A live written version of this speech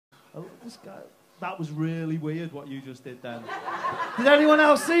Oh, this guy. That was really weird what you just did then. Did anyone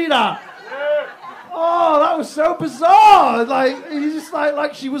else see that? Oh, that was so bizarre. Like, you just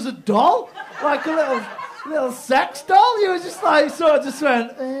like she was a doll? Like a little sex doll? You were just like, sort of just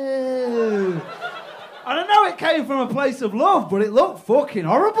went, ew. I don't know, it came from a place of love, but it looked fucking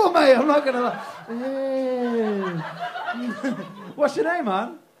horrible, mate. I'm not gonna lie. What's your name,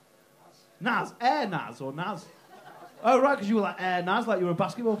 man? Naz. Air Naz or Naz? Oh, right, because you were like Air Naz, like you were a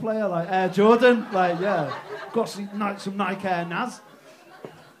basketball player, like Air Jordan. Like, yeah. Got some Nike Air Naz.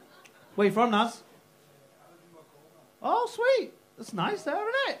 Where you from, Naz? Oh, sweet. That's nice there,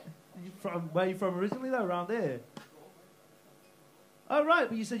 isn't it? Where are you from originally, though, around here? Oh, right,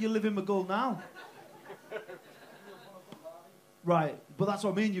 but you said you live in Mcloughlin now. Right, but that's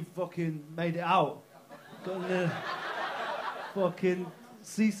what I mean, you've fucking made it out. Got fucking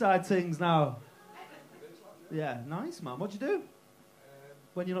seaside things now. Yeah, nice, man. What'd you do?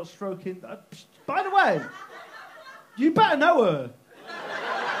 When you're not stroking... by the way, you better know her.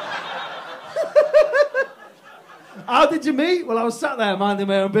 How did you meet? Well, I was sat there minding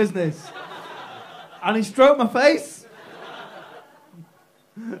my own business. And he stroked my face.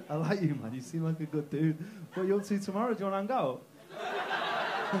 I like you, man. You seem like a good dude. What are you up to tomorrow? Do you want to hang out?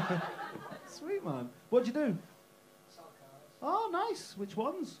 Sweet, man. What'd you do? Oh, nice. Which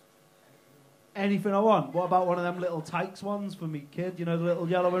ones? Anything I want. What about one of them little Tykes ones for me kid? You know, the little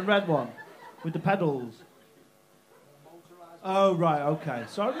yellow and red one? With the pedals? Oh, right, okay.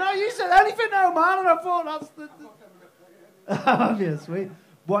 So, no, you said anything now, man, and I thought that's the... Yeah, sweet.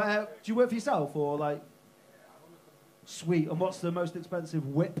 What, do you work for yourself, or, like... Sweet. And what's the most expensive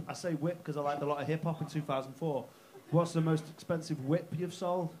whip? I say whip because I liked a lot of hip-hop in 2004. What's the most expensive whip you've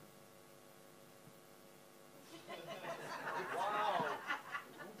sold?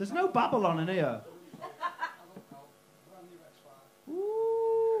 There's no Babylon in here.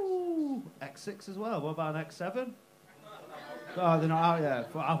 Ooh, X6 as well. What about an X7? Oh, they're not out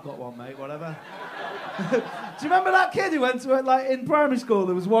yet. Well, I've got one, mate. Whatever. Do you remember that kid who went to it, like, in primary school?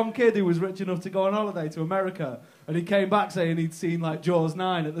 There was one kid who was rich enough to go on holiday to America, and he came back saying he'd seen, like, Jaws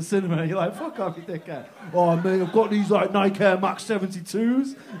 9 at the cinema. You're like, fuck off, you dickhead. Oh, mate, I've got these, like, Nike Air Max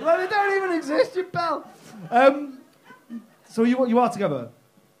 72s. Like, they don't even exist, you pal. So you are together?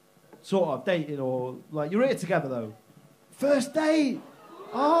 Sort of, dating, or, like, you're here together, though? First date?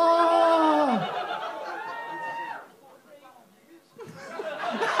 Oh!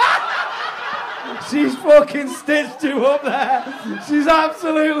 She's fucking stitched you up there. She's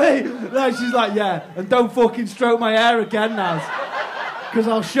absolutely... No, she's like, yeah, and don't fucking stroke my hair again, Naz. Because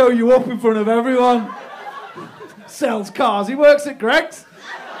I'll show you up in front of everyone. Sells cars. He works at Greg's.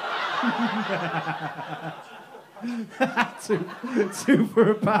 two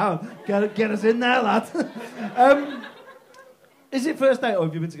for £1. Get us in there, lad. Is it first date, or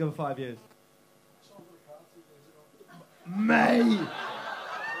have you been together 5 years? Mate.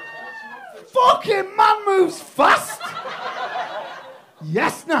 Fucking man moves fast!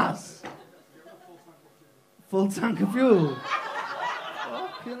 Yes, Naz! Full tank of fuel.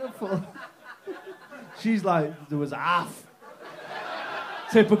 Fucking full. She's like, there was half.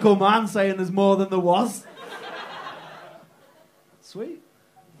 Typical man saying there's more than there was. Sweet.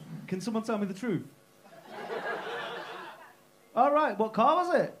 Can someone tell me the truth? All right, what car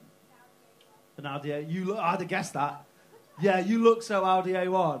was it? An Audi A1. I'd have guessed that. Yeah, you look so Audi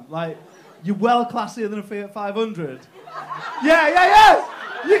A1. Like, you're well classier than a Fiat 500. Yeah.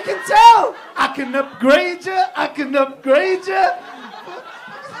 You can tell. I can upgrade you. Yeah, I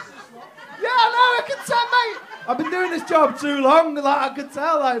can tell, mate. I've been doing this job too long. Like, I could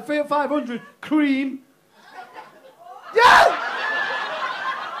tell, like, Fiat 500, cream. Yeah!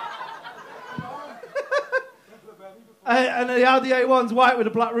 And the Audi A1's white with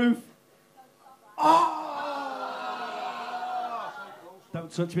a black roof. Oh! Don't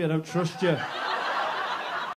touch me, I don't trust you.